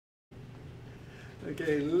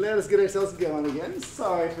Okay, let us get ourselves going again.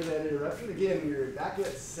 Sorry for that interruption. Again, we're back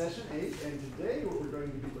at session 8, and today what we're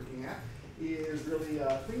going to be looking at is really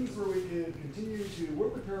things where we could continue to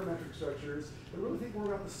work with parametric structures, but really think more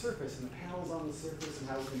about the surface and the panels on the surface and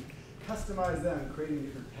how we can customize them, creating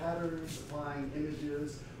different patterns, applying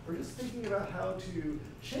images, or just thinking about how to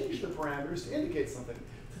change the parameters to indicate something.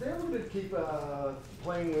 Today we're going to keep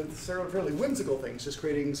playing with several fairly whimsical things, just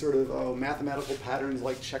creating sort of mathematical patterns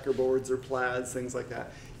like checkerboards or plaids, things like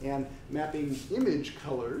that, and mapping image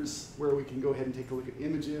colors where we can go ahead and take a look at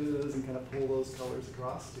images and kind of pull those colors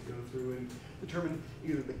across to go through and determine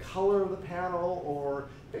either the color of the panel or,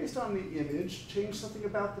 based on the image, change something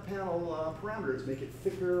about the panel parameters, make it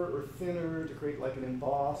thicker or thinner to create like an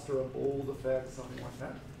embossed or a bold effect, something like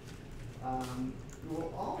that.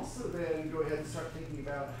 We'll also then go ahead and start thinking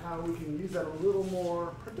about how we can use that a little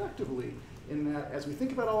more productively, in that as we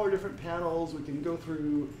think about all our different panels, we can go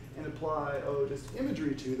through and apply just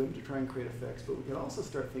imagery to them to try and create effects, but we can also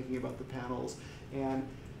start thinking about the panels and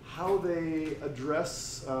how they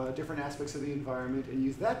address different aspects of the environment and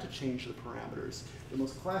use that to change the parameters. The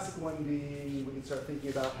most classic one being, we can start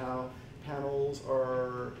thinking about how panels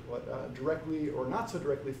are directly or not so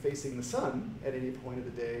directly facing the sun at any point of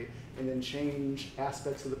the day, and then change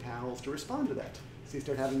aspects of the panels to respond to that. So you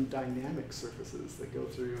start having dynamic surfaces that go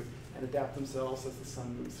through and adapt themselves as the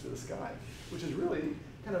sun moves through the sky, which is really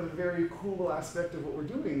kind of a very cool aspect of what we're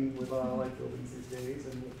doing with light buildings these days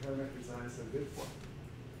and what parametric design is so good for.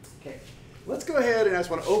 Okay, let's go ahead and I just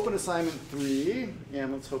want to open assignment 3,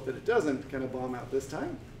 and let's hope that it doesn't kind of bomb out this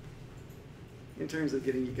time in terms of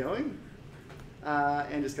getting you going.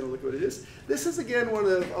 And just going to look at what it is. This is again one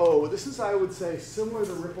of this is, I would say, similar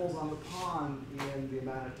to ripples on the pond in the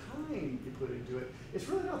amount of time you put into it. It's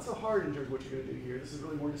really not so hard in terms of what you're going to do here. This is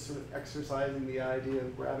really more just sort of exercising the idea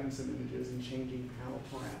of grabbing some images and changing panel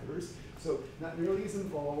parameters. So not nearly as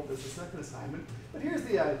involved as the second assignment, but here's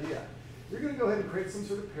the idea. You're going to go ahead and create some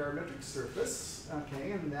sort of parametric surface,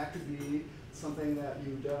 okay, and that could be something that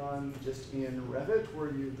you've done just in Revit, where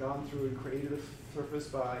you've gone through and created a surface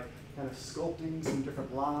by kind of sculpting some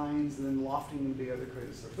different lines and then lofting them together to create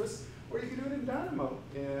a surface. Or you can do it in Dynamo,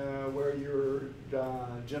 where you're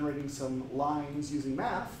generating some lines using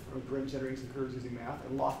math, or generating some curves using math,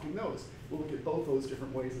 and lofting those. We'll look at both those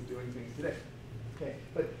different ways of doing things today. Okay,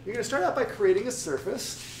 but you're going to start out by creating a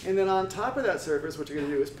surface, and then on top of that surface, what you're going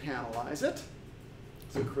to do is panelize it.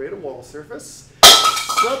 So create a wall surface,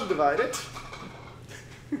 subdivide it.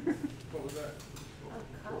 What was that?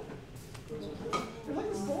 There's like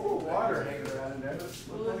this bowl of water hanging around in there.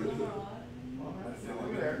 Look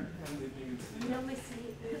there.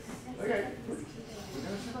 Okay. We're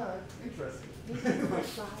going to survive. Interesting.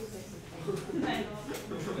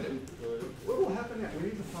 What will happen next? We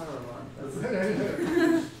need the fire alarm.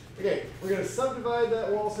 Okay, we're going to subdivide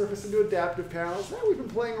that wall surface into adaptive panels. That we've been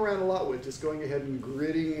playing around a lot with, just going ahead and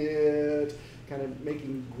gridding it, kind of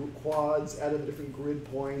making quads out of the different grid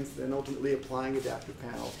points, then ultimately applying adaptive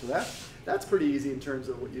panels to that. That's pretty easy in terms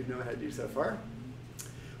of what you know how to do so far.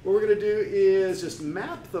 What we're going to do is just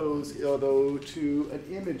map those, though, to an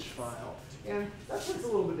image file. And that's what's a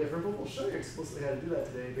little bit different, but we'll show you explicitly how to do that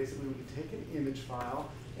today. Basically, we can take an image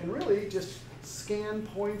file and really just scan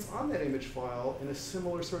points on that image file in a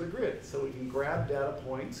similar sort of grid. So we can grab data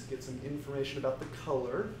points, get some information about the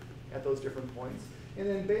color at those different points, and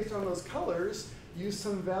then based on those colors, use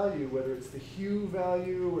some value, whether it's the hue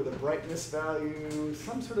value or the brightness value,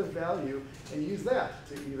 some sort of value, and use that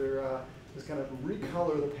to either just kind of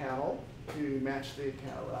recolor the panel to match the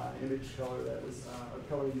image color that was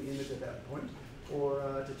coloring the image at that point, or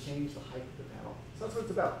to change the height of the panel. So that's what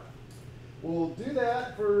it's about. We'll do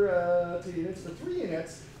that for 2 units. For 3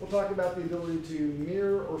 units, we'll talk about the ability to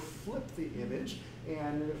mirror or flip the image,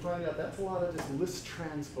 and you're going to find out that's a lot of just list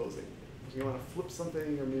transposing. If you want to flip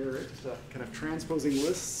something or mirror it, kind of transposing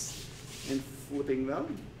lists and flipping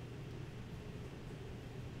them.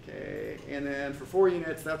 Okay, and then for 4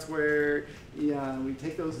 units, that's where we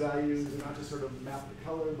take those values and not just sort of map the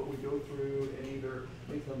color, but we go through and either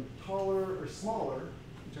make them taller or smaller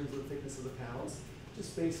in terms of the thickness of the panels,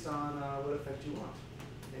 just based on what effect you want.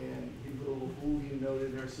 And you can put a little Boolean note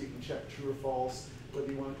in there so you can check true or false, whether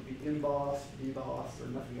you want it to be embossed, debossed, or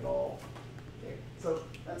nothing at all. Okay, so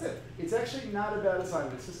that's it. It's actually not a bad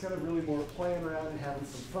assignment. It's just kind of really more playing around and having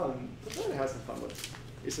some fun. But try to have some fun with it.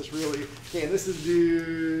 It's just really, okay, and this is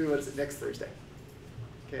due, what is it, next Thursday.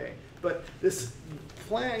 Okay, but this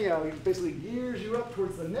plan, basically gears you up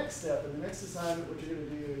towards the next step. And the next assignment, what you're going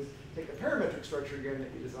to do is take a parametric structure again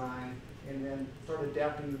that you design, and then start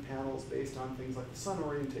adapting the panels based on things like the sun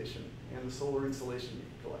orientation and the solar insolation you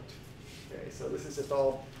collect. Okay, so this is just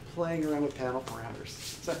all playing around with panel parameters.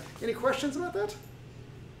 So, any questions about that?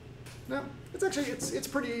 No? It's actually, it's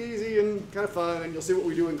pretty easy and kind of fun, and you'll see what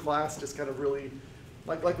we do in class, just kind of really,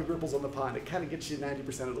 like with ripples on the pond, it kind of gets you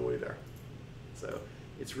 90% of the way there. So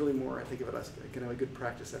it's really more, I think of it as kind of a good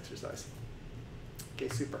practice exercise. Okay,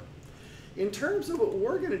 super. In terms of what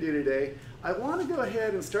we're going to do today, I want to go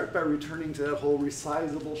ahead and start by returning to that whole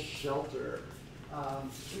resizable shelter.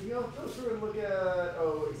 We can go through and look at,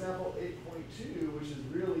 example 8.2, which is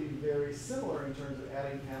really very similar in terms of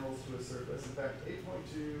adding panels to a surface. In fact,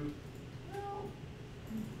 8.2, well,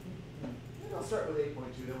 maybe I'll start with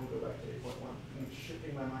 8.2, then we'll go back to 8.1. I'm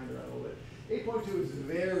shifting my mind around a little bit. 8.2 is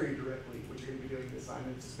very directly what you're going to be doing in the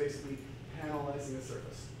assignment. It's basically panelizing a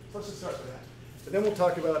surface. So let's just start with that. But then we'll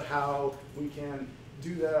talk about how we can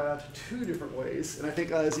do that two different ways. And I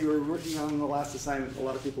think as you were working on the last assignment, a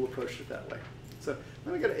lot of people approached it that way. So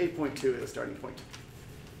let me go to 8.2 as a starting point.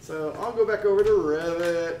 So I'll go back over to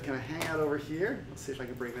Revit, kind of hang out over here. Let's see if I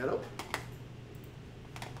can bring that up.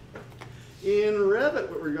 In Revit,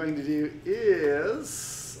 what we're going to do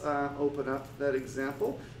is open up that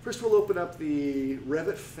example. First, we'll open up the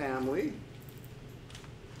Revit family.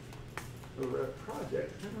 The Revit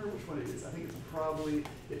project. I can't remember which one it is. I think it's probably,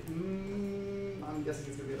 I'm guessing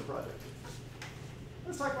it's going to be in the project.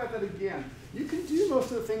 Let's talk about that again. You can do most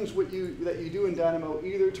of the things that you do in Dynamo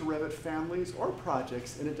either to Revit families or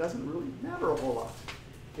projects, and it doesn't really matter a whole lot.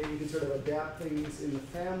 Okay, you can sort of adapt things in the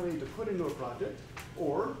family to put into a project,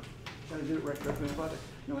 or kind of do it directly in a project.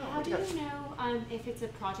 No, how do you know if it's a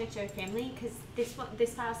project or a family? Because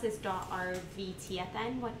this file says .rvt at the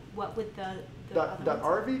end. What would the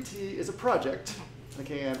 .rvt is a project,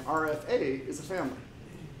 okay, and RFA is a family.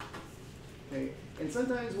 Okay, and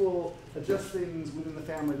sometimes we'll adjust things within the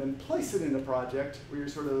family, then place it in a project where you're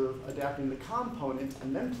sort of adapting the component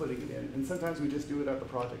and then putting it in. And sometimes we just do it at the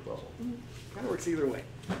project level. Kind of works either way.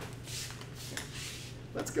 Okay.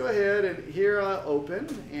 Let's go ahead and here I'll open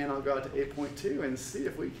and I'll go out to 8.2 and see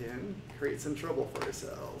if we can create some trouble for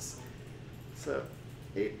ourselves. So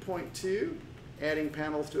 8.2, adding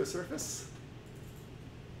panels to a surface.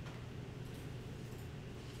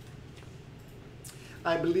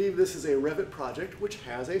 I believe this is a Revit project which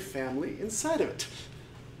has a family inside of it.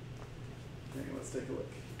 Okay, let's take a look.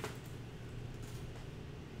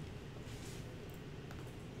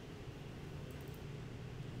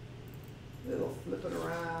 It'll flip it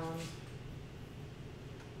around.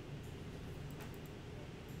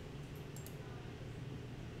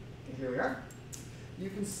 And here we are. You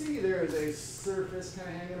can see there is a surface kind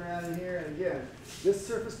of hanging around in here. And again, this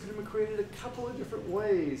surface could have been created a couple of different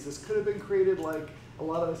ways. This could have been created like a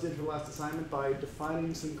lot of us did for the last assignment by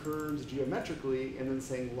defining some curves geometrically and then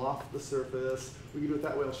saying loft the surface. We can do it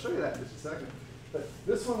that way. I'll show you that in just a second. But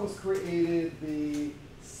this one was created the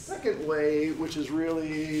second way, which is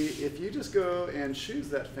really if you just go and choose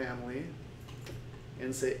that family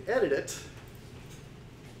and say edit it,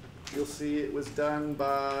 you'll see it was done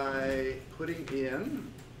by putting in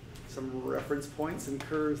some reference points and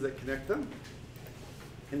curves that connect them,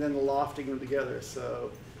 and then lofting them together.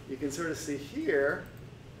 So you can sort of see here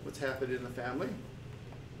what's happened in the family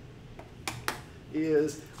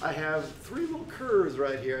is I have three little curves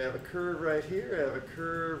right here. I have a curve right here, I have a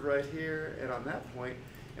curve right here, and on that point.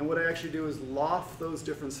 And what I actually do is loft those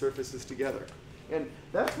different surfaces together. And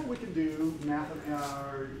that's what we can do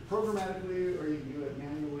programmatically, or you can do it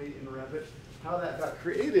manually in Revit. How that got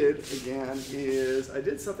created, again, is I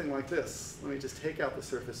did something like this. Let me just take out the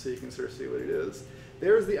surface so you can sort of see what it is.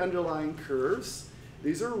 There's the underlying curves.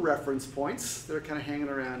 These are reference points that are kind of hanging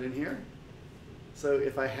around in here. So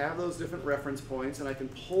if I have those different reference points and I can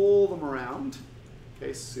pull them around,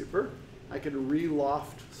 okay, super, I can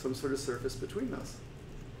re-loft some sort of surface between those.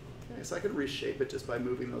 Okay, so I can reshape it just by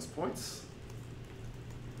moving those points.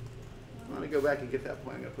 I want to go back and get that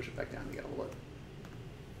point. I'm going to push it back down and get a look.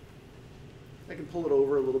 I can pull it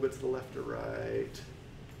over a little bit to the left or right.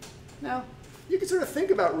 Now, you can sort of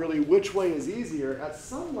think about really which way is easier. At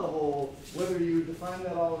some level, whether you define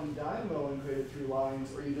that all in Dynamo and created 3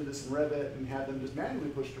 lines, or you did this in Revit and had them just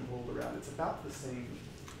manually pushed and pulled around, it's about the same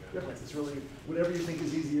difference. It's really whatever you think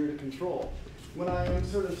is easier to control. When I am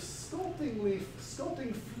sort of sculpting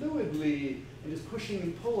fluidly and just pushing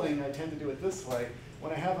and pulling, I tend to do it this way.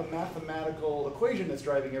 When I have a mathematical equation that's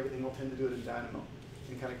driving everything, I'll tend to do it in Dynamo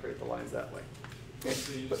and kind of create the lines that way. Okay.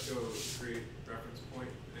 So you just go create reference point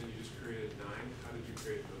and you just created 9. How did you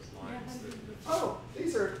create those lines? Oh,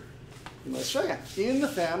 these are, let's show you. In the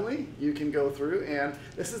family, you can go through, and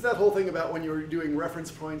this is that whole thing about when you're doing reference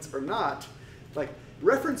points or not. Like,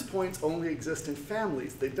 reference points only exist in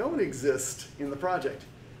families. They don't exist in the project.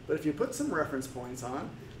 But if you put some reference points on,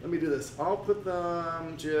 let me do this. I'll put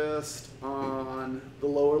them just on the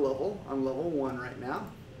lower level, on level 1 right now.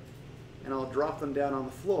 And I'll drop them down on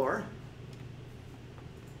the floor.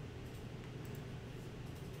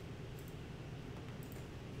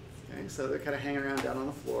 Okay, so they're kind of hanging around down on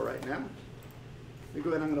the floor right now. Let me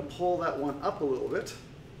go ahead and I'm going to pull that one up a little bit.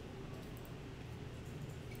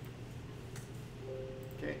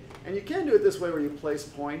 Okay, and you can do it this way where you place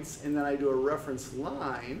points and then I do a reference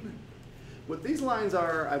line. What these lines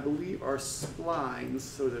are, I believe, are splines.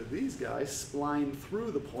 So they're these guys, spline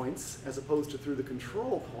through the points as opposed to through the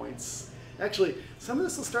control points. Actually, some of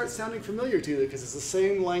this will start sounding familiar to you because it's the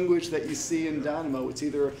same language that you see in Dynamo. It's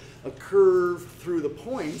either a curve through the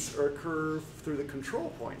points or a curve through the control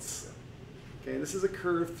points. Okay, this is a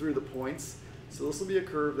curve through the points. So this will be a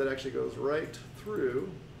curve that actually goes right through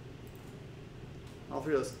all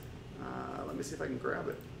three of those. Let me see if I can grab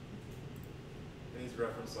it. And these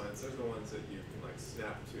reference lines, they're the ones that you can like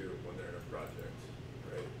snap to when they're in a project,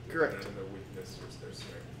 right? Correct. Depending on their weakness or their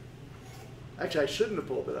strength. Actually, I shouldn't have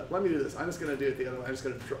pulled it up. Let me do this. I'm just going to do it the other way. I'm just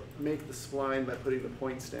going to make the spline by putting the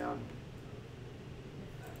points down.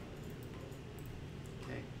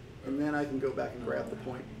 Okay. And then I can go back and grab the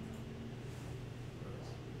point.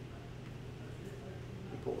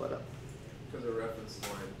 And pull that up. Because a reference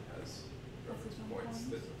line has reference points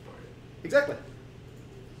that define it. Exactly.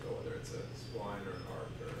 So whether it's a spline or an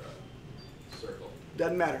arc or a circle.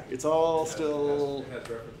 Doesn't matter. It's all still... It has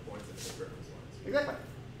reference points and it has reference lines. Exactly.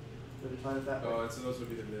 They define it that way. Oh, and so those would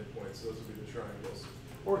be the midpoints. So those would be the triangles.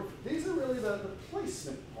 Or these are really the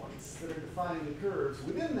placement points that are defining the curves.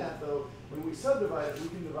 Within that, though, when we subdivide it, we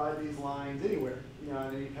can divide these lines anywhere,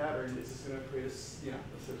 on any pattern. It's just going to create a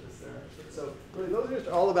surface there. So really, those are just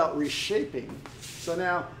all about reshaping. So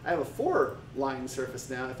now I have a 4-line surface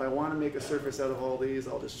now. If I want to make a surface out of all these,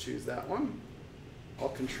 I'll just choose that one. I'll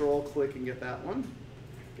control-click and get that one,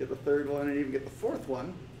 get the 3rd one, and even get the 4th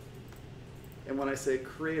one. And when I say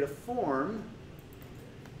create a form,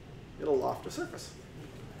 it'll loft a surface.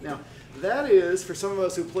 Now, that is, for some of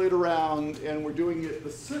us who played around and were doing it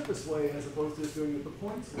the surface way as opposed to just doing it the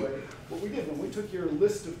points way, what we did when we took your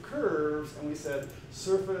list of curves and we said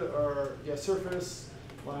surface,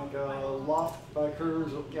 like loft by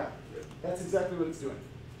curves, that's exactly what it's doing.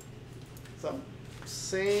 So,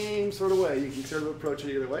 same sort of way. You can sort of approach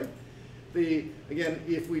it either way. Again,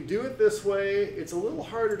 if we do it this way, it's a little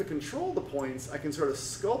harder to control the points. I can sort of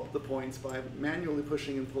sculpt the points by manually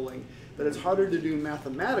pushing and pulling, but it's harder to do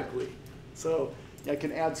mathematically. So I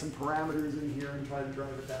can add some parameters in here and try to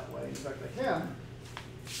drive it that way. In fact, I can.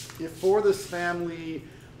 If for this family,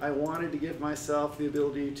 I wanted to give myself the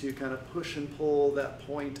ability to kind of push and pull that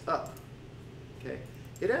point up. Okay.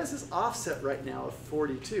 It has this offset right now of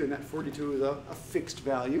 42, and that 42 is a fixed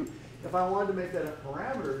value. If I wanted to make that a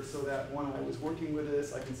parameter so that when I was working with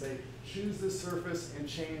this, I can say, choose this surface and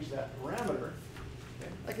change that parameter. Okay,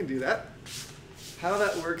 I can do that. How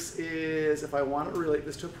that works is if I want to relate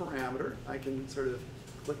this to a parameter, I can sort of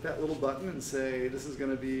click that little button and say, this is going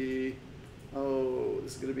to be,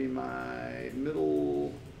 this is going to be my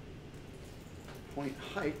middle point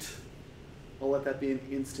height. I'll let that be an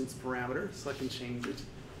instance parameter so I can change it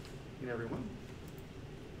in every one.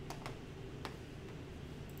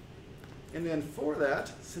 And then for that,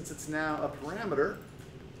 since it's now a parameter,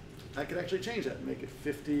 I could actually change that and make it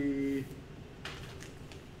 50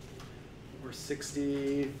 or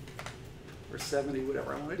 60 or 70,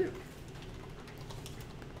 whatever I want to do.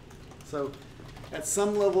 So at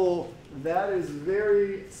some level, that is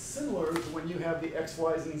very similar to when you have the X,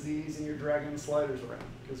 Y's, and Z's and you're dragging the sliders around.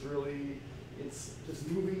 Because really, it's just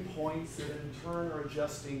moving points that in turn are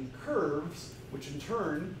adjusting curves, which in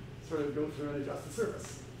turn sort of go through and adjust the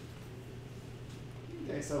surface.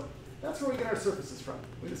 Okay, so that's where we get our surfaces from.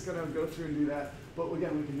 We just got to go through and do that. But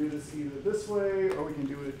again, we can do this either this way, or we can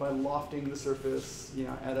do it by lofting the surface,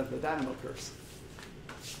 out of the dynamo curves.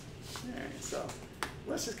 All right, so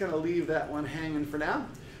let's just kind of leave that one hanging for now.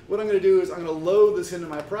 What I'm going to do is I'm going to load this into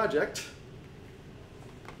my project.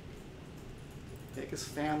 Okay, because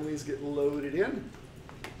families get loaded in.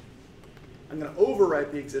 I'm going to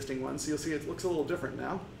overwrite the existing one, so you'll see it looks a little different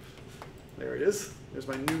now. There it is. There's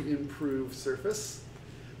my new improved surface.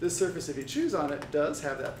 This surface, if you choose on it, does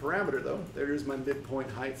have that parameter though. There's my midpoint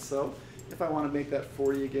height. So if I want to make that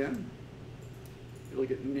 40 again, it'll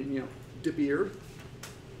get dippier.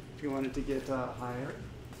 If you want it to get higher,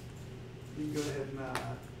 you can go ahead and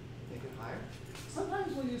make it higher.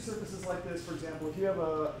 Sometimes we'll use surfaces like this. For example, if you have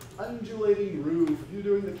a undulating roof, if you're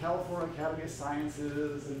doing the California Academy of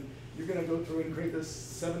Sciences and you're going to go through and create this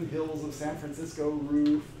 7 Hills of San Francisco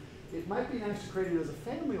roof, it might be nice to create it as a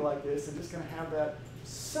family like this and just kind of have that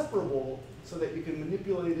separable so that you can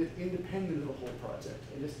manipulate it independent of the whole project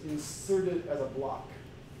and just insert it as a block.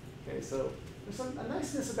 Okay, so there's a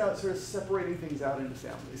niceness about sort of separating things out into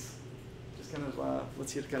families. Just kind of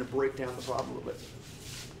lets you kind of break down the problem a little bit.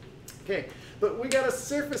 Okay, but we got a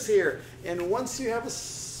surface here, and once you have a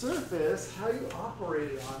surface, how you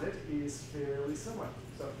operate on it is fairly similar.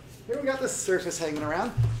 So here we got this surface hanging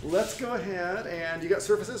around. Let's go ahead, and you got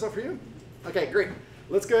surfaces over you? Okay, great.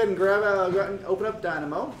 Let's go ahead and go ahead and open up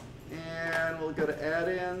Dynamo, and we'll go to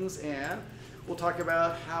add-ins, and we'll talk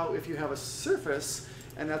about how if you have a surface,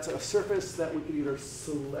 and that's a surface that we can either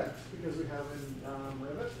select, because we have in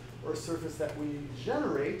Revit, or a surface that we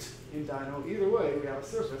generate in Dynamo. Either way, we have a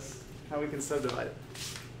surface, how we can subdivide it.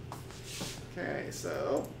 Okay,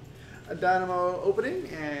 so a Dynamo opening,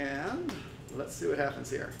 and let's see what happens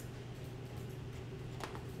here.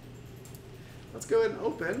 Let's go ahead and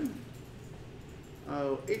open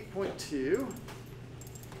 8.2.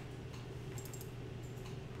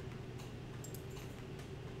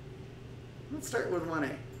 Let's start with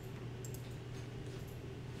 1A.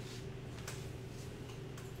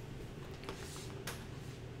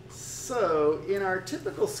 So in our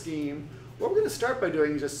typical scheme, what we're going to start by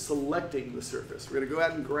doing is just selecting the surface. We're going to go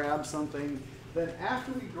out and grab something. Then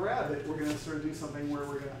after we grab it, we're going to sort of do something where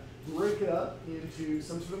we're going to break it up into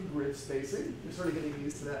some sort of grid spacing. You're sort of getting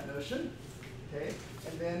used to that notion. Okay?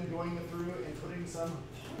 And then going through and putting some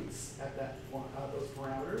points at that point, those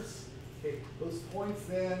parameters. Okay, those points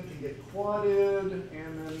then can get quadded,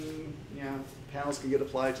 and then panels can get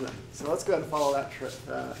applied to them. So let's go ahead and follow that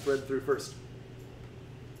thread through first.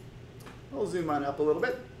 I'll zoom on up a little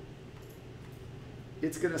bit.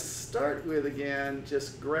 It's going to start with, again,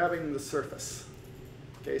 just grabbing the surface.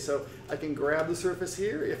 Okay, so I can grab the surface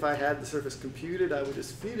here. If I had the surface computed, I would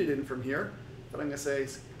just feed it in from here. But I'm going to say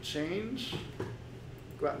change,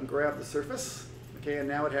 go out and grab the surface. Okay, and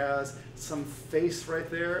now it has some face right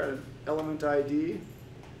there, an element ID.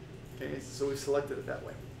 Okay, so we've selected it that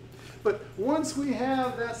way. But once we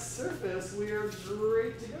have that surface, we are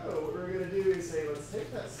great to go. What we're going to do is say, let's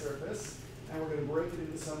take that surface, and we're going to break it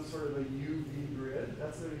into some sort of a UV grid.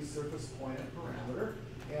 That's going to be surface point and parameter.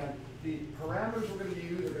 And the parameters we're going to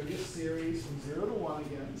use are going to be a series from 0 to 1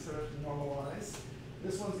 again, sort of normalize.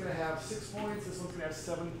 This one's going to have 6 points, this one's going to have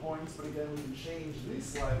 7 points, but again, we can change these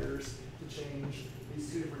sliders to change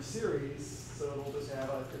these two different series, so it'll just have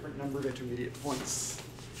a different number of intermediate points.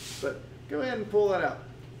 But go ahead and pull that out.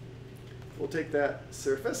 We'll take that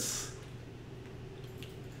surface.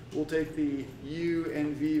 We'll take the U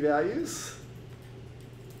and V values,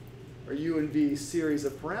 or U and V series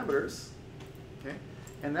of parameters, okay?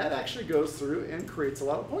 And that actually goes through and creates a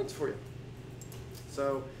lot of points for you.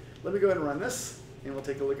 So let me go ahead and run this, and we'll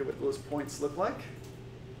take a look at what those points look like.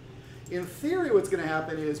 In theory, what's going to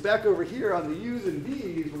happen is back over here on the U's and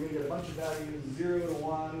V's, we're going to get a bunch of values 0 to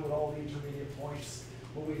 1 with all the intermediate points.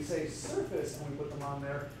 When we say surface and we put them on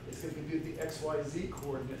there, it's going to compute the X, Y, Z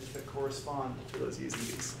coordinates that correspond to those U's and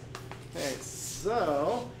V's. Okay,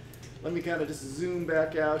 so let me kind of just zoom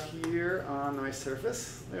back out here on my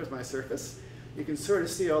surface. There's my surface. You can sort of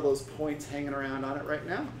see all those points hanging around on it right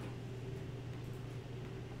now.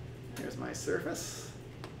 Here's my surface.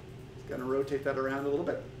 Just going to rotate that around a little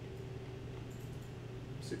bit.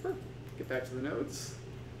 Super. Get back to the nodes.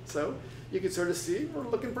 So you can sort of see we're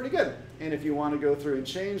looking pretty good. And if you want to go through and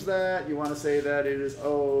change that, you want to say that it is,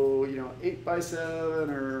 8 by 7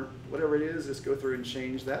 or whatever it is, just go through and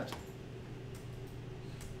change that.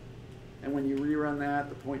 And when you rerun that,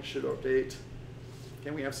 the points should update.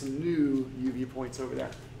 Okay, we have some new UV points over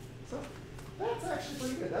there. So that's actually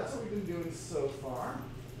pretty good. That's what we've been doing so far.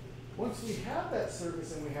 Once we have that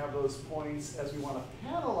surface and we have those points, as we want to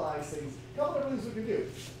panelize things, a couple of things we can do.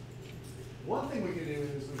 One thing we can do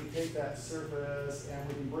is we can take that surface and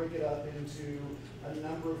we can break it up into a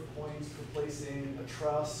number of points for placing a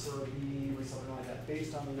truss or a beam or something like that,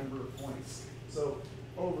 based on the number of points. So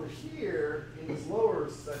over here in this lower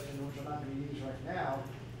section, which I'm not going to use right now,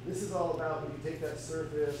 this is all about when you take that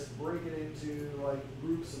surface, break it into like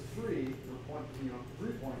groups of 3, or 3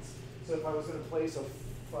 points. So if I was going to place a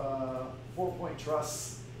 4-point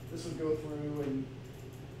truss, this would go through and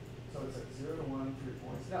so it's like 0 to 1, 3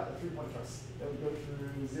 points. No, the 3-point truss. That would go through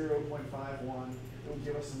 0.51. It would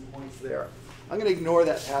give us some points there. I'm going to ignore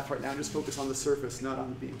that path right now and just focus on the surface, not on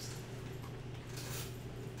the beams.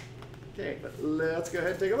 Okay, but let's go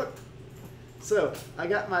ahead and take a look. So I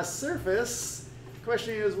got my surface. The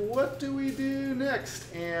question is, what do we do next?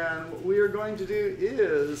 And what we are going to do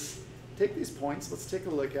is take these points. Let's take a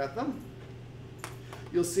look at them.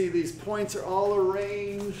 You'll see these points are all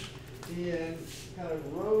arranged in kind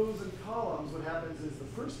of rows and columns, what happens is the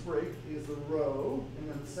first break is the row, and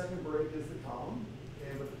then the second break is the column.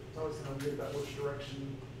 Okay, but it's always kind of weird about which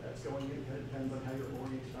direction that's going in. It kind of depends on how you're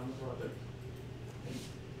oriented on the project. Okay.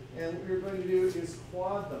 And what you're going to do is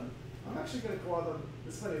quad them. I'm actually going to quad them.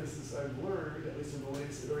 It's funny, this is, I've learned, at least in the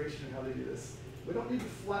latest iteration, of how they do this. We don't need to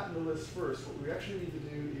flatten the list first. What we actually need to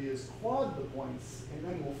do is quad the points, and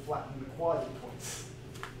then we'll flatten the quadded points.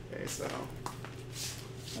 Okay, so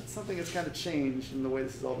that's something that's kind of changed in the way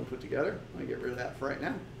this has all been put together. I'm going to get rid of that for right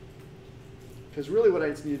now. Because really what I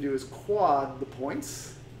just need to do is quad the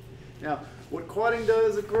points. Now, what quadding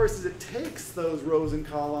does, of course, is it takes those rows and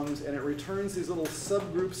columns and it returns these little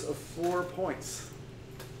subgroups of 4 points.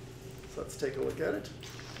 So let's take a look at it.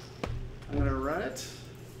 I'm going to run it.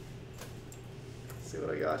 See what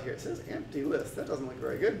I got here. It says empty list. That doesn't look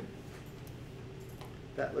very good.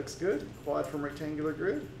 That looks good. Quad from rectangular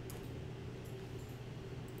grid.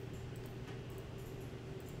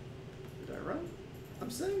 Did I run? I'm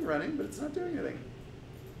saying running, but it's not doing anything.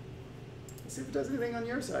 Let's see if it does anything on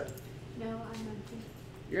your side. No, I'm empty.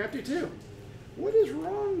 You're empty too. What is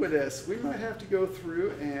wrong with this? We might have to go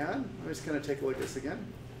through and I'm just going to take a look at this again.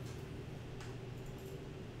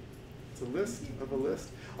 It's a list of a list.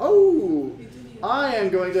 Oh, I am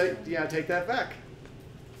going to take that back.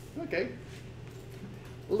 Okay.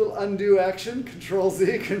 A little undo action. Control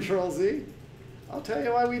Z, Control Z. I'll tell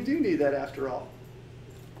you why we do need that after all.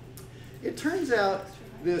 It turns out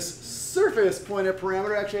this surface pointer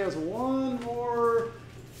parameter actually has one more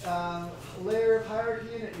layer of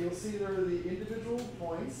hierarchy in it. You'll see there are the individual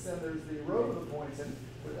points and there's the row of the points, and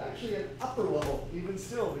there's actually an upper level even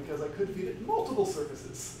still because I could feed it multiple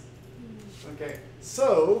surfaces. Okay,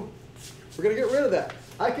 so we're going to get rid of that.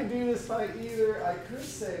 I could do this by either, I could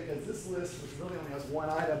say, because this list, which really only has one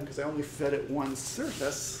item because I only fed it one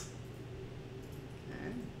surface,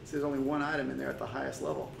 okay, so there's only one item in there at the highest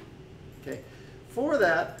level. Okay, for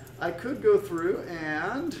that, I could go through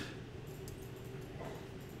and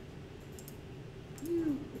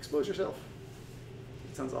expose yourself.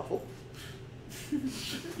 That sounds awful.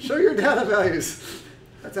 Show your data values.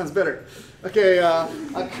 That sounds better. Okay,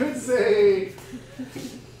 I could say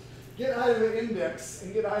get item at index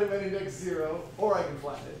and get item at index 0, or I can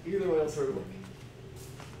flatten it. Either way will sort of work.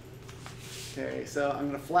 Okay, so I'm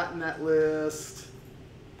going to flatten that list.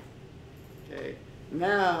 Okay,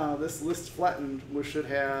 now this list flattened should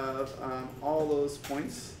have all those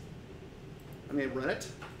points. I may run it.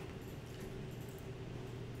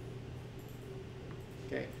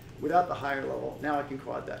 Okay, without the higher level, now I can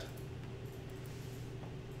quad that.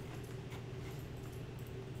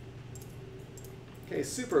 Okay,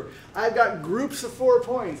 super. I've got groups of 4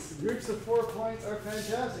 points. Groups of 4 points are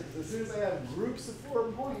fantastic. As soon as I have groups of 4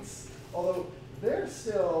 points, although they're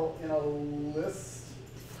still in a list,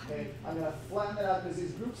 okay, I'm going to flatten that out because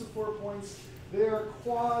these groups of 4 points, they're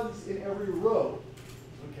quads in every row.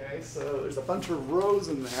 Okay, so there's a bunch of rows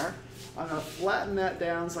in there. I'm going to flatten that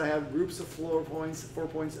down so I have groups of 4 points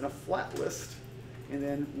in a flat list, and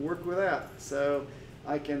then work with that. So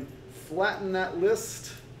I can flatten that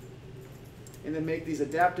list and then make these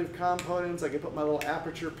adaptive components. I can put my little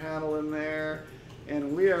aperture panel in there,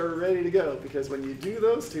 and we are ready to go. Because when you do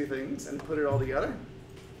those two things and put it all together,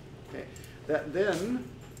 okay, that then,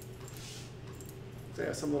 so I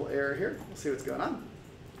have some little error here. We'll see what's going on.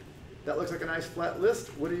 That looks like a nice flat list.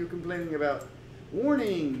 What are you complaining about?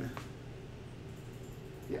 Warning!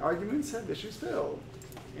 The arguments have issues filled.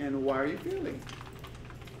 And why are you failing?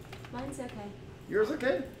 Mine's okay. Yours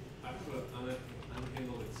okay? I put an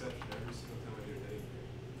unhandled exception every single time I do anything.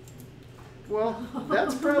 Well,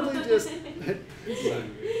 that's probably just... It's not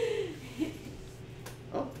good.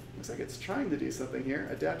 Oh, looks like it's trying to do something here.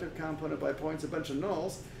 Adaptive component by points, a bunch of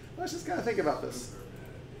nulls. Let's just kind of think about this.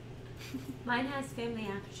 Mine has family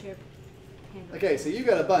aperture handles. Okay, so you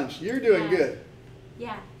got a bunch. You're doing good.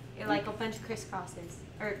 Yeah, like a bunch of crisscrosses.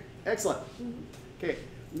 Excellent. Okay,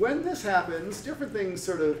 when this happens, different things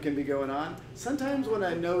sort of can be going on. Sometimes what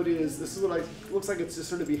I note is this is what looks like it's just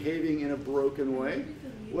sort of behaving in a broken way.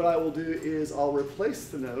 What I will do is I'll replace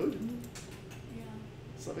the node.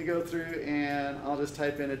 So let me go through and I'll just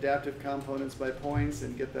type in adaptive components by points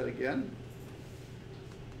and get that again.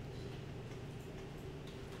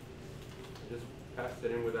 I just passed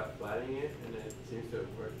it in without flattening it, and it seems to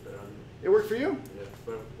have worked. But It worked for you? yeah,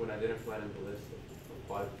 but when I didn't flatten the list of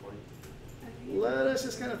 5 points. Let us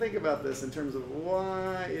just kind of think about this in terms of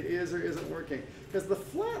why it is or isn't working. Because the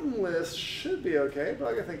flattened list should be okay, but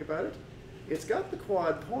I gotta think about it. It's got the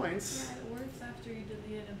quad points. Yeah, it works after you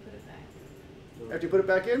delete it and put it back. After you put it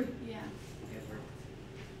back in? Yeah, it works.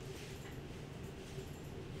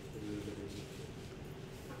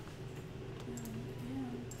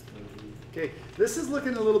 Okay, this is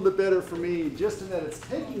looking a little bit better for me, just in that it's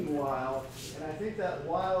taking a while, and I think that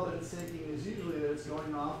while that it's taking is usually that it's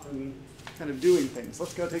going off and kind of doing things.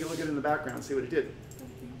 Let's go take a look at it in the background, see what it did.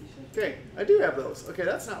 Okay, I do have those. Okay,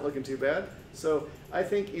 that's not looking too bad. So I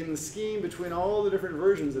think in the scheme between all the different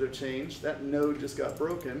versions that have changed, that node just got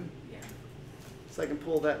broken. Yeah. So I can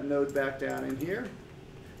pull that node back down in here.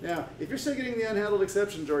 Now, if you're still getting the unhandled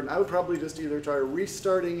exception, Jordan, I would probably just either try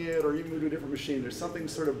restarting it or even move to a different machine. There's something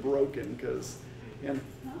sort of broken because, and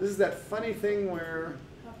this is that funny thing where,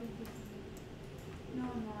 No,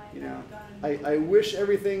 you know, haven't I wish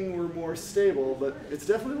everything were more stable, but it's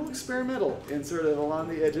definitely a little experimental and sort of along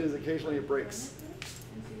the edges. Occasionally it breaks.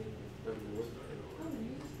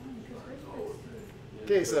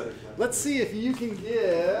 Okay, so let's see if you can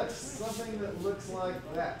get something that looks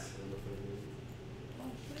like that.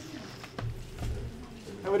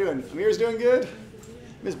 How we doing? Amir's doing good?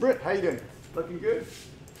 Ms. Britt, how you doing? Looking good?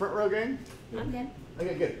 Front row gang? I'm good.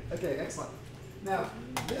 Okay, good. Okay, excellent. Now,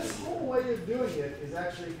 this whole way of doing it is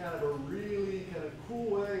actually kind of a really kind of cool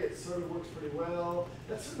way. It sort of works pretty well.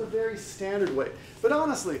 That's sort of a very standard way. But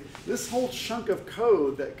honestly, this whole chunk of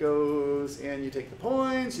code that goes and you take the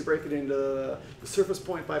points, you break it into the surface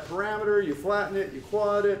point by parameter, you flatten it, you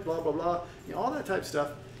quad it, blah, blah, blah, you know, all that type of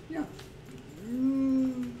stuff, you know,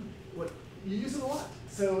 what, you use it a lot.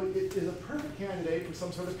 So it is a perfect candidate for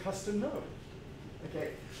some sort of custom node.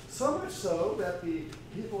 Okay, so much so that the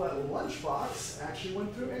people at Lunchbox actually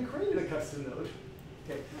went through and created a custom node.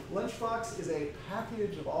 Okay, Lunchbox is a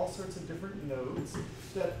package of all sorts of different nodes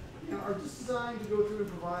that, you know, are just designed to go through and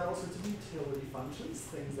provide all sorts of utility functions,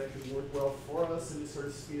 things that can work well for us and just sort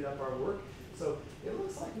of speed up our work. So it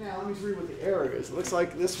looks like now, let me just read what the error is. It looks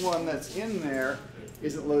like this one that's in there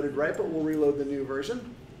isn't loaded right, but we'll reload the new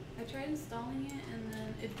version. I tried installing it and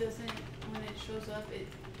then it doesn't, when it shows up, it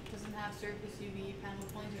doesn't have surface UV panel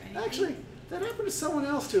points or anything. Actually, that happened to someone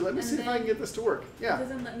else too. Let me see if I can get this to work. Yeah. It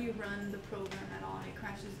doesn't let me run the program at all and it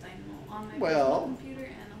crashes Dynamo on my Well, personal computer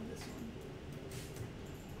and on this one.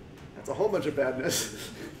 That's a whole bunch of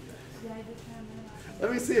badness. Yeah, I just have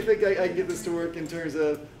Let me see if I can get this to work in terms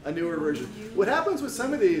of a newer version. What happens with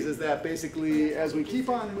some of these is that basically as we keep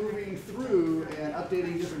on moving through and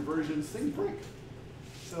updating different versions, things break.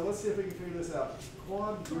 So let's see if we can figure this out.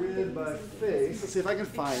 Quad grid by face. Let's see if I can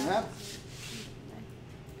find that.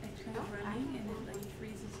 I tried running and it like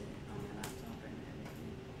freezes it on my laptop and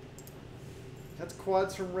everything. That's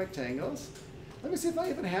quads from rectangles. Let me see if I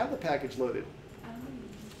even have the package loaded.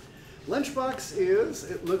 Lunchbox is,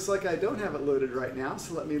 it looks like I don't have it loaded right now,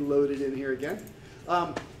 so let me load it in here again.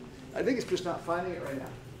 I think it's just not finding it right now.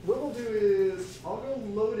 What we'll do is, I'll go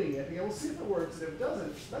loading it, and we'll see if it works, and if it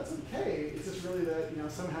doesn't, that's okay. It's just really that, you know,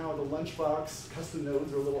 somehow the Lunchbox custom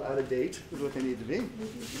nodes are a little out of date with what they need to be.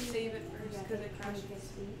 Save it first because it crashes.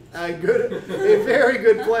 A very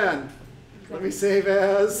good plan. Let me save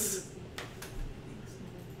as,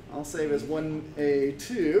 I'll save as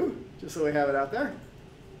 1A2, just so we have it out there.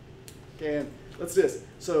 Okay, and let's do this.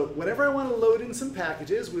 So whenever I want to load in some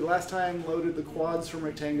packages, we last time loaded the quads from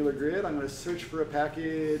rectangular grid. I'm going to search for a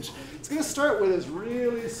package. It's going to start with this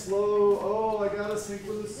really slow, oh, I got to sync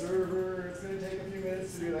with the server. It's going to take a few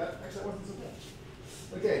minutes to do that. Actually, that wasn't so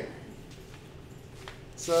bad. Okay.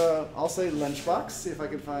 So I'll say Lunchbox, see if I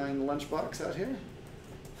can find Lunchbox out here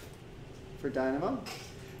for Dynamo.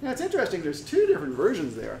 Now it's interesting, there's two different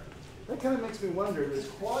versions there. That kind of makes me wonder, this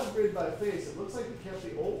quad grid by face, it looks like they kept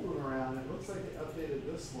the old one around. It looks like they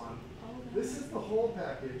updated this one. This is the whole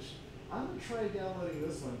package. I'm going to try downloading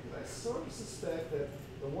this one because I sort of suspect that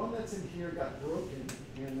the one that's in here got broken.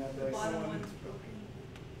 And that The bottom one's broken.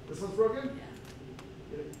 This one's broken?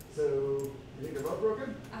 Yeah. So, you think they're both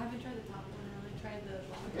broken? I haven't tried the top one, I only tried the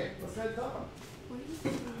bottom one. Okay, let's try the top one.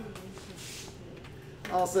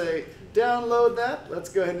 I'll say download that. Let's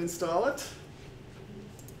go ahead and install it.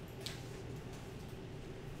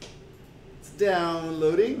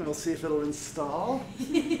 Downloading. We'll see if it'll install.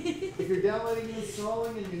 If you're downloading and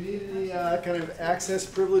installing and you need any kind of access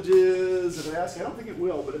privileges, if it asks you, I don't think it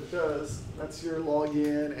will, but it does. That's your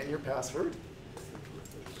login and your password.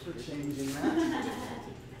 For changing that.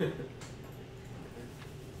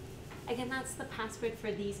 Again, that's the password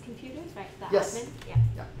for these computers, right? The Yes. admin? Yeah.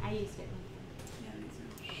 Yeah. I used it. Yeah, me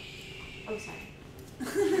Oh, sorry.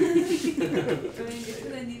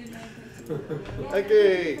 because I needed my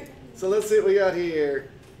Okay, so let's see what we got here.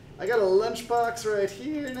 I got a Lunchbox right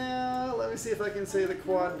here now. Let me see if I can say the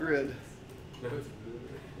quad grid.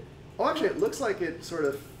 Oh, actually, it looks like it sort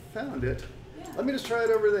of found it. Yeah. Let me just try it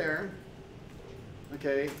over there.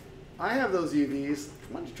 Okay, I have those UVs.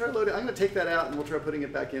 Why don't you try loading? I'm going to take that out and we'll try putting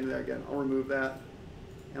it back in there again. I'll remove that.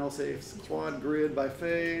 And I'll say quad grid by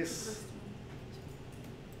face.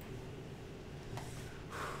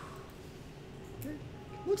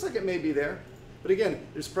 Looks like it may be there. But again,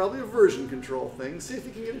 there's probably a version control thing. See if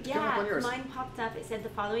you can get it to come up on Yeah, yours. mine popped up. It said the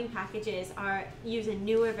following packages use a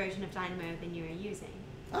newer version of Dynamo than you are using.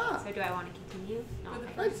 Ah, So do I want to continue? No, For the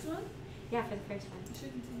okay. first one, Yeah, for the first one. you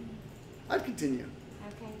should continue. I'd continue.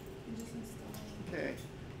 Okay. And just install. Okay.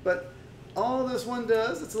 But all this one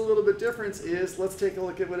does, it's a little bit different, is let's take a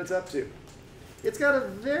look at what it's up to. It's got a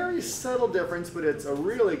very subtle difference, but it's a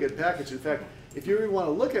really good package. In fact, if you really want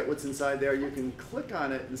to look at what's inside there, you can click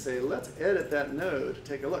on it and say, let's edit that node.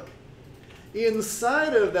 Take a look.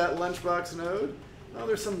 Inside of that lunchbox node, oh,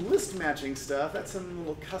 there's some list matching stuff. That's some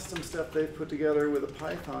little custom stuff they've put together with a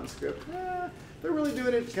Python script. They're really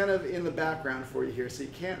doing it kind of in the background for you here, so you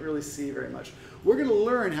can't really see very much. We're going to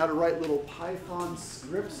learn how to write little Python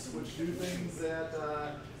scripts, which do things that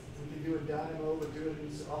we can do in Dynamo, but do it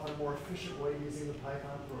in often a more efficient way using the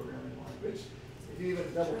Python programming language. If you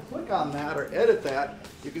even double click on that or edit that,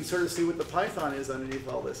 you can sort of see what the Python is underneath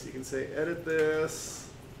all this. You can say, edit this.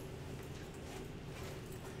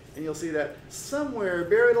 And you'll see that somewhere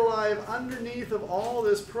buried alive underneath of all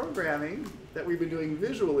this programming that we've been doing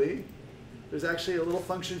visually, there's actually a little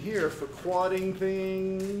function here for quadding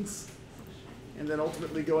things and then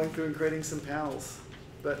ultimately going through and creating some panels.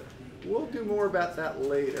 But we'll do more about that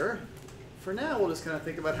later. For now, we'll just kind of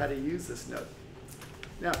think about how to use this node.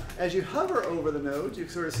 Now, as you hover over the node, you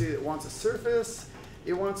sort of see it wants a surface,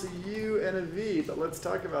 it wants a U and a V, but let's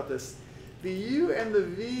talk about this. The U and the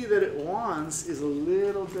V that it wants is a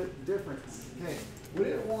little bit different. Okay, what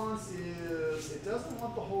it wants is, it doesn't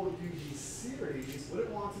want the whole UV series. What it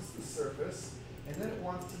wants is the surface, and then it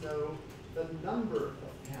wants to know the number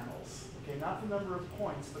of panels. Okay, not the number of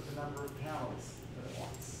points, but the number of panels that it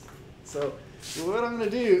wants. So what I'm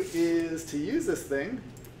going to do is to use this thing,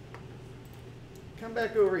 come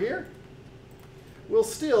back over here. We'll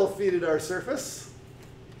still feed it our surface.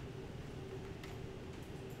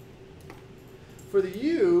 For the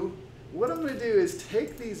U, what I'm going to do is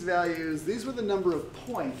take these values. These were the number of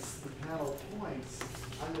points, the panel points.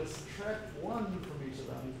 I'm going to subtract 1 from each of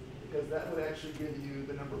them because that would actually give you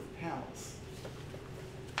the number of panels.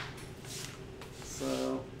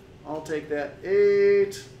 So I'll take that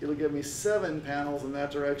 8. It'll give me 7 panels in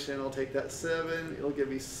that direction. I'll take that 7. It'll give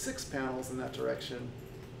me 6 panels in that direction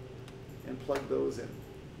and plug those in.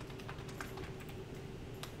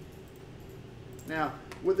 Now,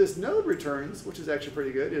 what this node returns, which is actually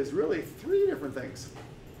pretty good, is really 3 different things.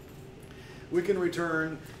 We can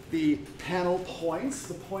return the panel points,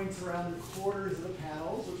 the points around the corners of the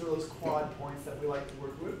panels, which are those quad points that we like to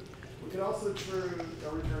work with. We can also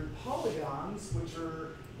return polygons, which are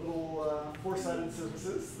little four-sided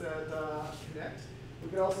surfaces that connect. We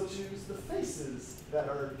can also choose the faces that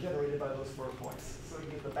are generated by those 4 points. So we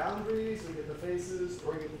get the boundaries, we get the faces,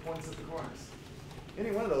 or we get the points at the corners.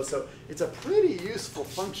 Any one of those. So it's a pretty useful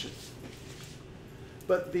function.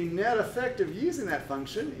 But the net effect of using that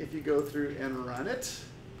function, if you go through and run it,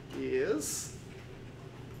 is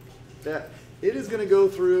that it is going to go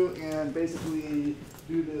through and basically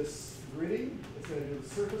do this gridding. It's going to do the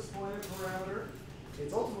surface point parameter.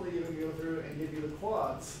 It's ultimately going to go through and give you the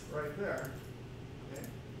quads right there. Okay.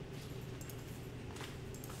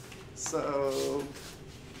 So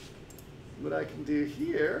what I can do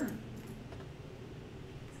here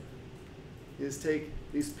is take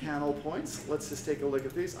these panel points. Let's just take a look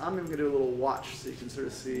at these. I'm going to do a little watch so you can sort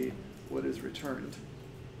of see what is returned.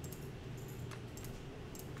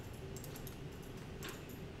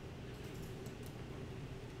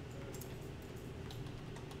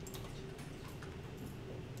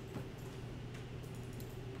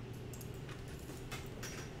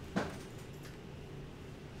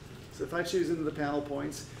 So if I choose into the panel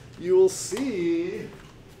points, you will see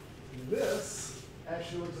this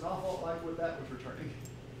actually looks an awful lot like what that was returning.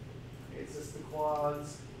 It's just the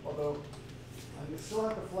quads, although I still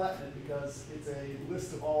have to flatten it because it's a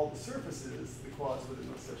list of all the surfaces, the quads within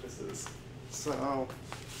those surfaces. So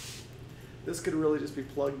this could really just be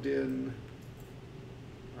plugged in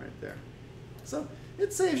right there. So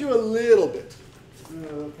it saves you a little bit kind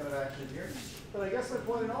of action here. But I guess my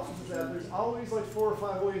point in all this is that there's always like 4 or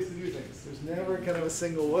 5 ways to do things. There's never kind of a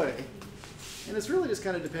single way. And it's really just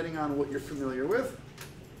kind of depending on what you're familiar with.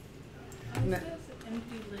 There's an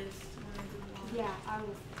empty list when I do Yeah, I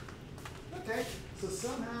will. Okay, so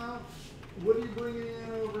somehow, what are you bringing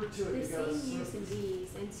in over to it? The You got a same U's surface. and V's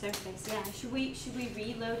and surface. Yeah. Should we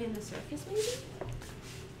reload in the surface maybe?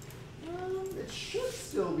 It should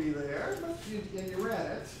still be there, but and you ran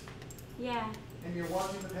it, Yeah. and you're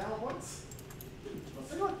watching the panel points. Let's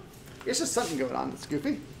take a look. It's just something going on that's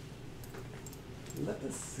goofy. Let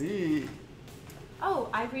us see. Oh,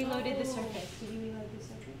 I reloaded the surface. Did you reload the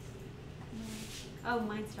surface? Oh,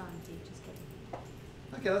 mine's still empty. Just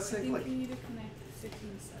kidding. Okay, let's I take think like. you need to connect 6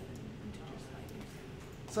 and 7 integer sliders.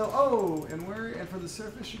 So oh, and for the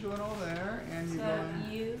surface you're doing all there, and you're So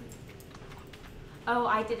going. you. Oh,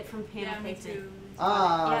 I did it from panel Yeah, me placement. too.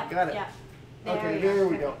 Ah, got it. Yeah. Okay, there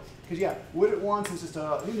we go. Because yeah, what it wants is just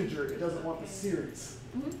an integer. It doesn't want the series.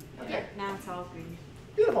 Mm-hmm. Okay. Yeah, now it's all green.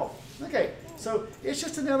 Beautiful. Okay, so it's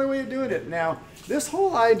just another way of doing it. Now, this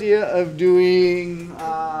whole idea of doing,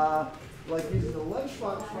 like using the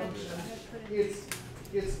lunchbox function,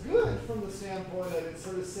 it's good from the standpoint of it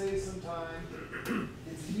sort of saves some time.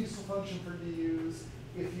 It's a useful function for you to use.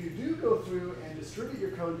 If you do go through and distribute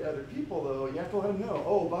your code to other people, though, you have to let them know,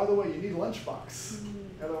 oh, by the way, you need lunchbox.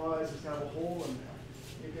 Otherwise, there's kind of a hole in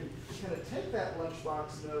there. You can kind of take that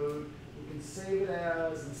lunchbox node, you can save it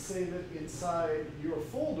as and save it inside your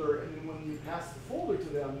folder, and then when you pass the folder to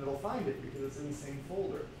them, it'll find it because it's in the same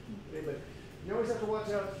folder. Okay, but you always have to watch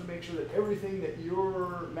out to make sure that everything that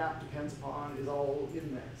your map depends upon is all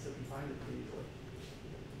in there, so you can find it pretty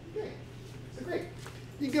easily. Okay, so great.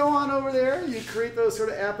 You go on over there, you create those sort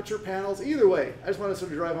of aperture panels. Either way, I just want to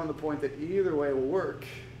sort of drive on the point that either way will work.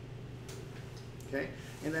 Okay,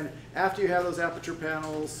 and then after you have those aperture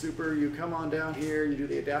panels, super, you come on down here, you do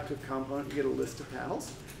the adaptive component, you get a list of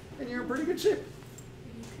panels, and you're in pretty good shape.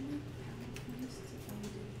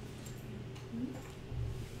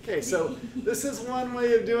 Okay, so this is one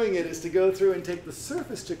way of doing it, is to go through and take the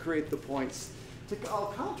surface to create the points.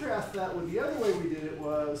 I'll contrast that with the other way we did it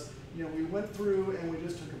was, you know, we went through and we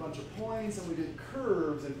just took a bunch of points and we did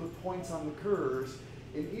curves and put points on the curves.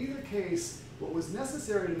 In either case, what was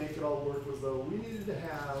necessary to make it all work was, though, we needed to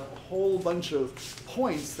have a whole bunch of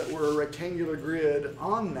points that were a rectangular grid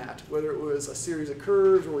on that, whether it was a series of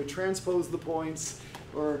curves where we transpose the points,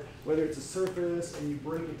 or whether it's a surface and you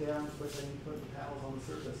break it down by saying you put the panels on the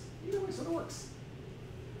surface. Either way sort of works.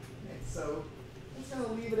 Okay, so let's kind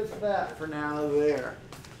of leave it at that for now there.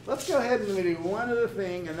 Let's go ahead and let me do one other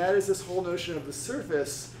thing, and that is this whole notion of the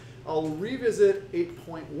surface. I'll revisit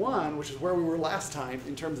 8.1, which is where we were last time,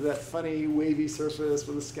 in terms of that funny wavy surface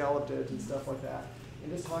with a scalloped edge and stuff like that.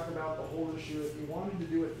 And just talk about the whole issue if you wanted to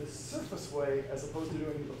do it the surface way as opposed to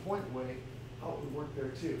doing it the point way, how it would work there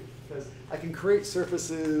too. Because I can create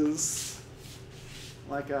surfaces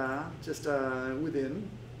like just within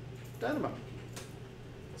Dynamo.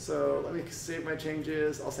 So let me save my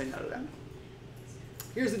changes. I'll say none of that.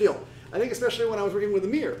 Here's the deal. I think especially when I was working with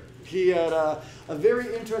Amir, he had a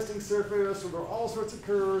very interesting surface where there were all sorts of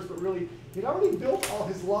curves, but really he'd already built all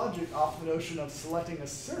his logic off the notion of selecting a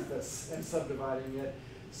surface and subdividing it.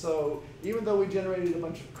 So even though we generated a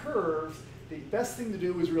bunch of curves, the best thing to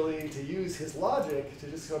do was really to use his logic to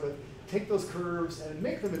just sort of take those curves and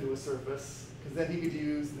make them into a surface, because then he could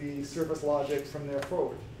use the surface logic from there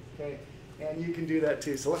forward. Okay? And you can do that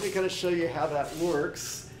too. So let me kind of show you how that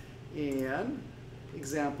works in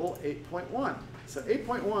example 8.1. So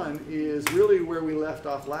 8.1 is really where we left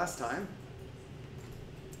off last time.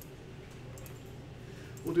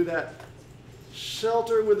 We'll do that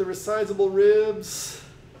shelter with the resizable ribs.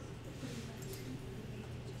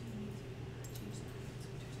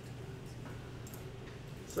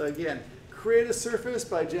 So again, create a surface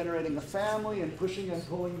by generating a family and pushing and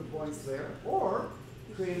pulling the points there, or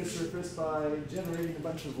create a surface by generating a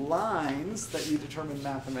bunch of lines that you determine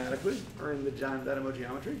mathematically or in the Dynamo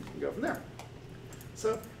geometry and go from there.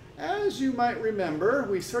 So as you might remember,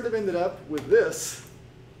 we sort of ended up with this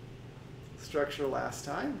structure last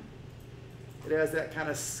time. It has that kind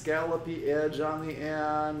of scallopy edge on the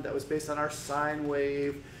end that was based on our sine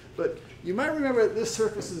wave. But you might remember that this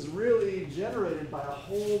surface is really generated by a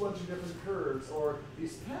whole bunch of different curves, or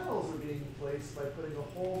these panels are being placed by putting a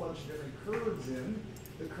whole bunch of different curves in.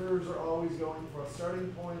 The curves are always going from a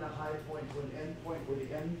starting point, a high point, to an end point, where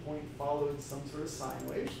the end point followed some sort of sine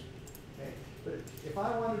wave. Okay? But if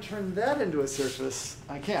I want to turn that into a surface,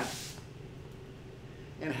 I can.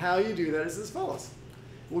 And how you do that is as follows.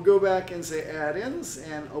 We'll go back and say add-ins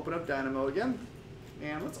and open up Dynamo again.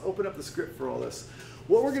 And let's open up the script for all this.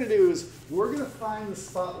 What we're going to do is we're going to find the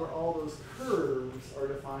spot where all those curves are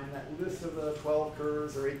defined, that list of the 12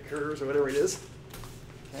 curves or 8 curves or whatever it is.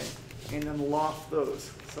 Okay? And then loft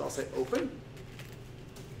those. So I'll say open.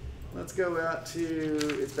 Let's go out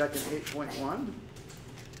to, it's back in 8.1.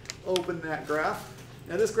 Open that graph.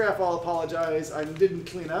 Now this graph, I'll apologize, I didn't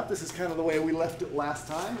clean up. This is kind of the way we left it last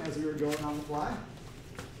time as we were going on the fly.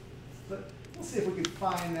 But we'll see if we can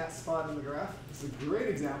find that spot in the graph. It's a great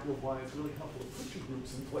example of why it's really helpful to put your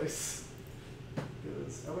groups in place.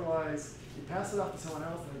 Because otherwise, you pass it off to someone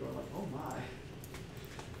else and they're going like, oh my.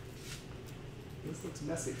 This looks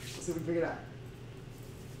messy. Let's see if we can figure it out.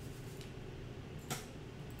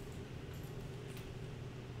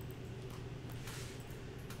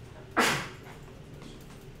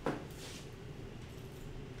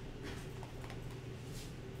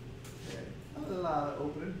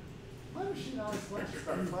 splash is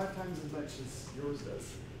about 5 times as much as yours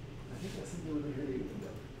does. I think that's something with the video you can do.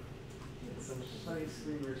 It's a funny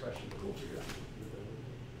screen refreshing, but we'll figure it out.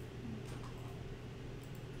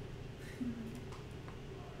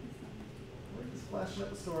 We're just flashing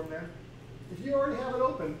up a storm there. If you already have it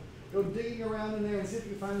open, go digging around in there and see if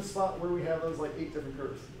you can find the spot where we have those like 8 different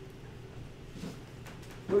curves.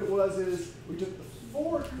 What it was is we took the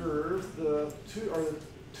 4 curves, the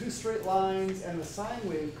two straight lines and the sine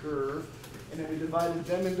wave curve, and then we divided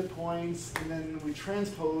them into points, and then we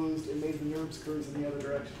transposed and made the NURBS curves in the other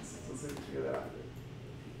directions. So let's see if we can figure that out.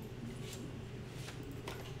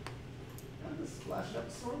 And just flash up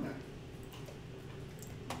a storm there.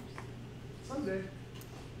 Someday.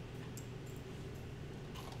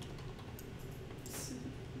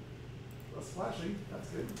 Less flashing, that's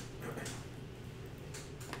good.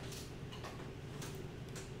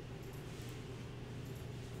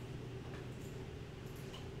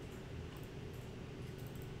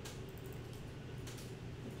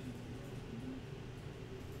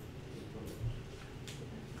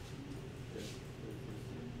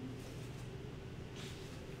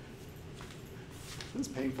 This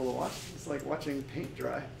is painful to watch. It's like watching paint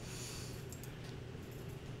dry.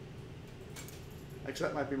 Actually,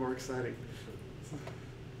 that might be more exciting.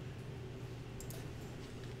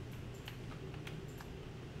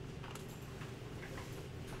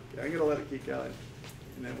 Yeah, I'm gonna let it keep going,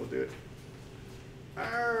 and then we'll do it.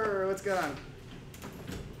 Arr, what's going on?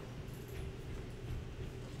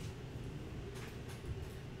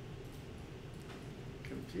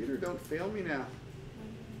 Computer, don't fail me now.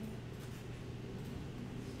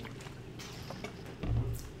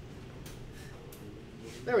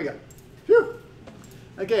 There we go. Phew.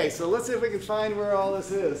 Okay, so let's see if we can find where all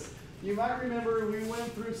this is. You might remember we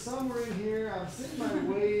went through somewhere in here. I'm seeing my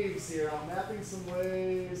waves here. I'm mapping some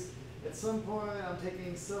waves. At some point, I'm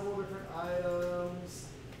taking several different items.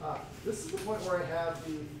 This is the point where I have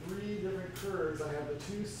the 3 different curves. I have the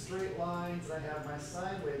 2 straight lines, and I have my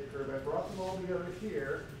sine wave curve. I brought them all together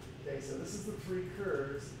here. Okay, so this is the 3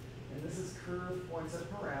 curves, and this is curve points at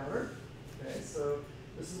parameter. Okay, so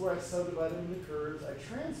this is where I subdivide them into curves. I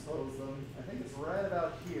transpose them. I think it's right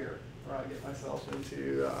about here where I get myself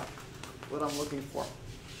into what I'm looking for.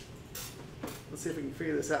 Let's see if we can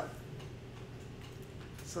figure this out.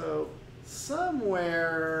 So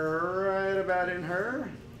somewhere right about in her,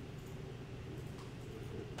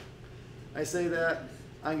 I say that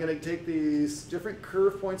I'm going to take these different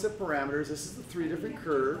curve points at parameters. This is the 3 different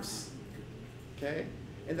curves. Okay?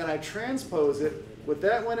 And then I transpose it. What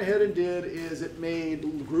that went ahead and did is it made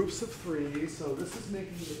groups of 3. So this is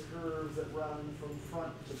making the curves that run from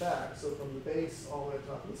front to back. So from the base all the way to the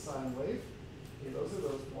top of the sine wave. Okay, those are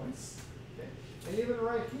those points. Okay. And even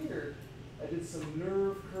right here, I did some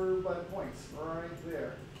nerve curve by points right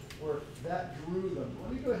there, where that drew them.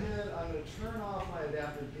 Let me go ahead. I'm going to turn off my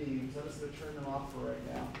adaptive beams. I'm just going to turn them off for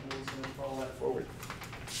right now. I'm just going to follow that forward.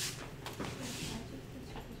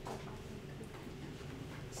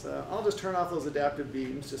 So I'll just turn off those adaptive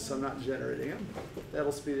beams just so I'm not generating them.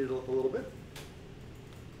 That'll speed it up a little bit.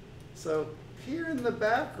 So here in the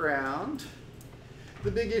background, the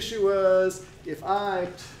big issue was if I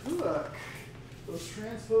took those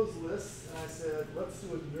transpose lists and I said, let's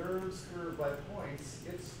do a NURBS curve by points,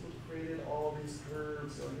 it's what created all these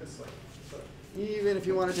curves going this way. So even if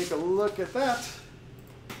you want to take a look at that,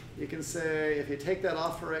 you can say, if you take that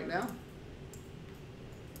off for right now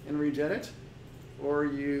and regen it, or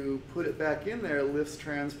you put it back in there, lifts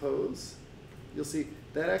transpose, you'll see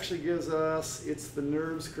that actually gives us, it's the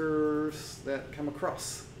NURBS curves that come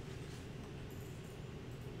across.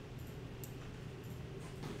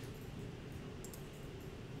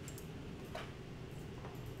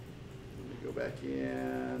 Let me go back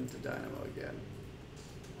in to Dynamo again.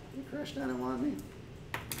 You crash Dynamo on me?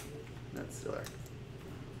 That's still there.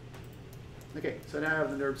 Okay, so now I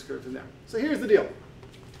have the NURBS curves in there. So here's the deal.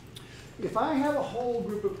 If I have a whole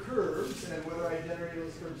group of curves, and whether I generate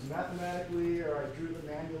those curves mathematically or I drew them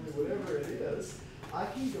manually, whatever it is, I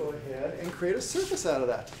can go ahead and create a surface out of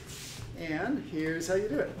that. And here's how you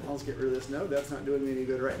do it. I'll just get rid of this node. That's not doing me any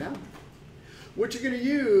good right now. What you're going to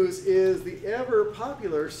use is the ever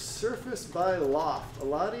popular surface by loft. A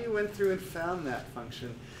lot of you went through and found that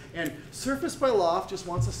function. And surface by loft just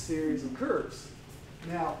wants a series of curves.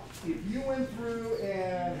 Now, if you went through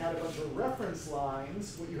and had a bunch of reference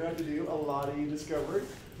lines, what you had to do, a lot of you discovered,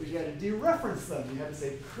 was you had to dereference them. You had to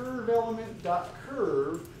say curve element dot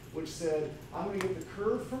curve, which said, I'm going to get the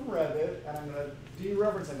curve from Revit, and I'm going to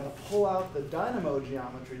dereference. I'm going to pull out the dynamo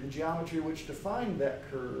geometry, the geometry which defined that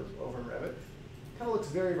curve over in Revit. Kind of looks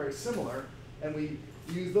very, very similar. And we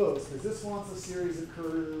use those because this wants a series of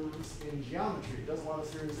curves in geometry. It doesn't want a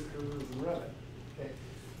series of curves in Revit. Okay?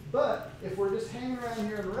 But if we're just hanging around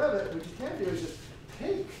here in Revit, what you can do is just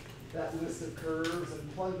take that list of curves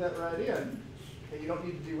and plug that right in. Okay? You don't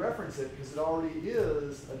need to dereference it because it already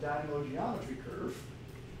is a dynamo geometry curve.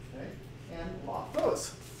 Okay? And lock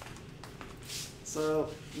those. So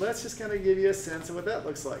let's just kind of give you a sense of what that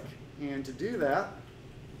looks like. And to do that,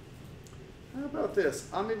 how about this?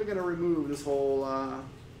 I'm even going to remove this whole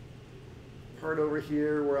part over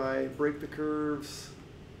here where I break the curves.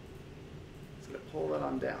 Just going to pull that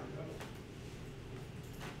on down.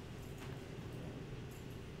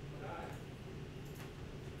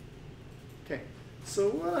 Okay, so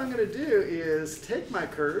what I'm going to do is take my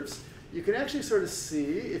curves. You can actually sort of see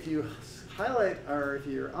if you highlight, or if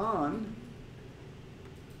you're on,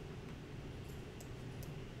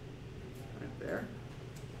 right there,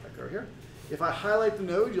 back over here. If I highlight the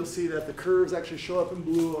node, you'll see that the curves actually show up in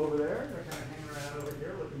blue over there. They're kind of hanging around over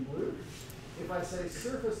here looking blue. If I say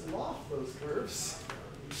surface loft those curves,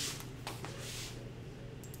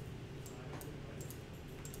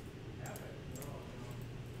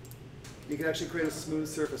 you can actually create a smooth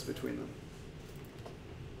surface between them.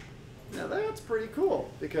 Now that's pretty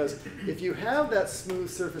cool, because if you have that smooth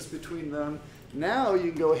surface between them, now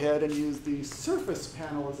you can go ahead and use the surface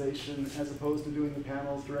panelization as opposed to doing the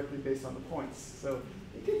panels directly based on the points. So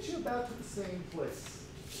it gets you about to the same place.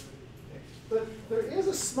 Okay. But there is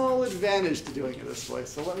a small advantage to doing it this way,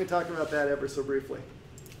 so let me talk about that ever so briefly.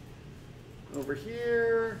 Over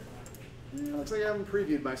here, looks like I haven't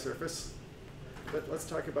previewed my surface, but let's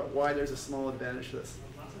talk about why there's a small advantage to this.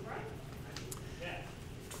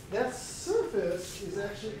 That surface is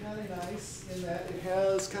actually kind of nice in that it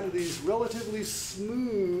has kind of these relatively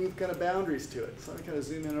smooth kind of boundaries to it. So let me kind of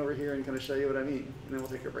zoom in over here and kind of show you what I mean, and then we'll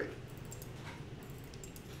take a break.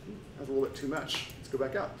 That's a little bit too much. Let's go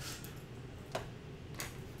back out.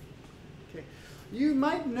 Okay. You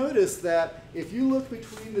might notice that if you look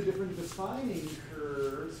between the different defining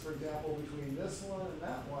curves, for example, between this one and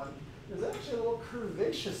that one, there's actually a little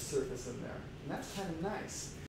curvaceous surface in there, and that's kind of nice.